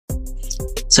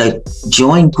So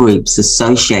join groups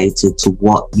associated to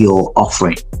what you're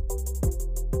offering.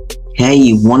 Okay,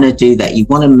 you want to do that. You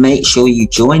want to make sure you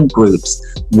join groups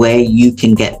where you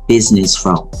can get business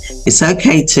from. It's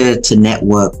okay to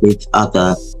network with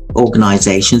other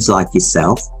organizations like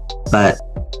yourself, but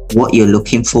what you're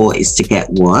looking for is to get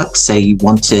work. So you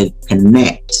want to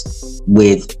connect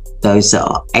with those that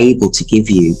are able to give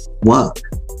you work.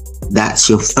 That's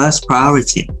your first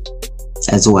priority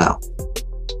as well.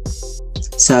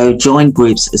 So join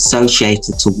groups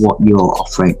associated to what you're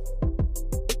offering.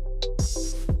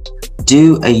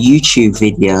 Do a YouTube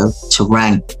video to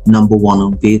rank #1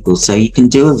 on Google. So you can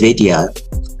do a video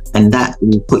and that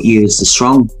will put you as a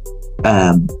strong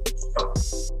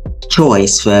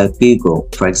choice for Google,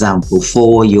 for example,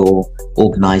 for your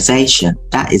organization.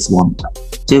 That is one way.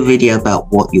 Do a video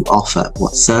about what you offer,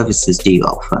 what services do you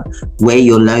offer, where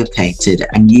you're located,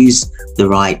 and use the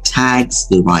right tags,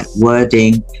 the right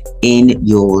wording in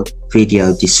your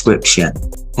video description.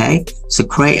 Okay, so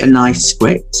create a nice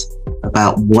script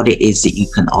about what it is that you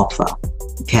can offer.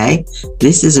 Okay,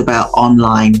 this is about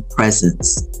online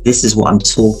presence. This is what I'm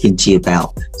talking to you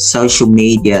about. Social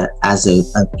media as a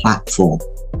platform.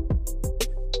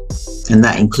 And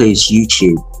that includes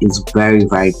YouTube. Is very,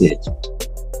 very good.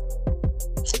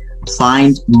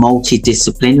 Find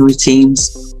multidisciplinary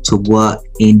teams to work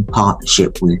in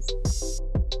partnership with.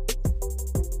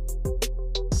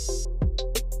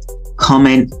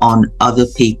 Comment on other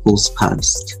people's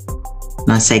posts.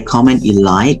 And I say comment you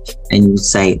like, and you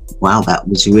say, wow, that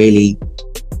was really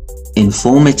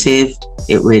informative.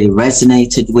 It really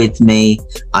resonated with me.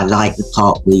 I like the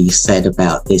part where you said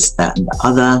about this, that, and the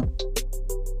other.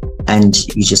 And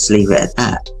you just leave it at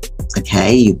that.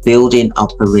 Okay, you're building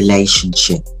up a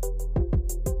relationship.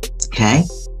 Okay,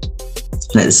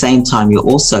 and at the same time, you're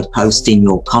also posting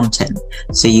your content.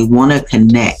 So you want to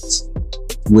connect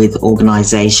with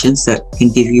organizations that can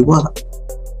give you work.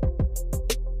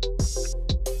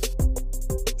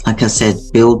 Like I said,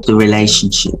 build the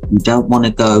relationship. You don't want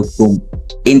to go boom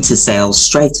into sales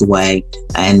straight away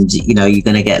and you're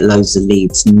going to get loads of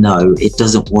leads. No, it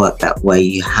doesn't work that way.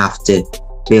 You have to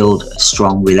build a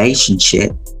strong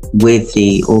relationship with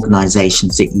the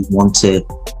organizations that you want to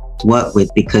work with,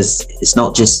 because it's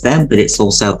not just them, but it's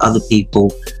also other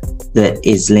people that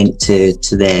is linked to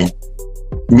their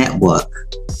network.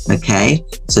 Okay,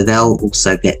 so they'll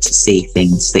also get to see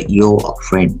things that you're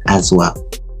offering as well,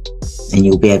 and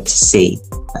you'll be able to see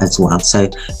as well. So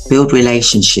build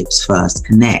relationships first,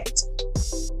 connect.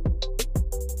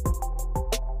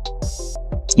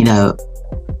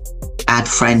 Add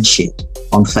friendship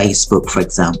on Facebook, for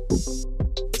example.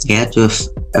 Yeah, do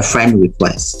a friend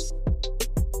request.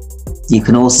 You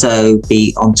can also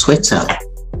be on Twitter.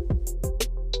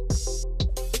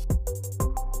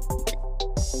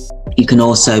 You can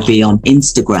also be on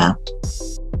Instagram,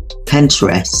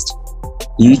 Pinterest,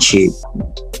 YouTube,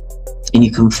 and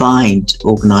you can find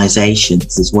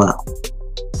organizations as well,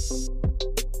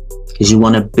 because you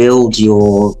want to build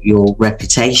your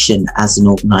reputation as an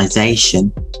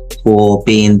organization for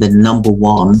being the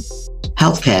 #1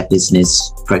 healthcare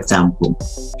business, for example.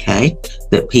 Okay,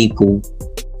 that people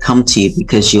come to you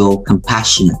because you're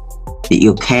compassionate, that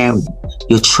you're caring,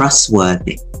 you're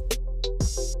trustworthy.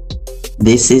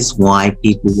 This is why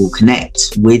people will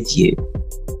connect with you.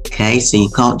 Okay, so you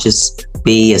can't just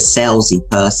be a salesy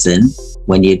person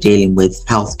when you're dealing with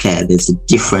healthcare. There's a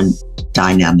different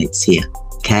dynamics here.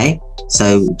 Okay,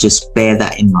 so just bear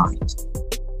that in mind.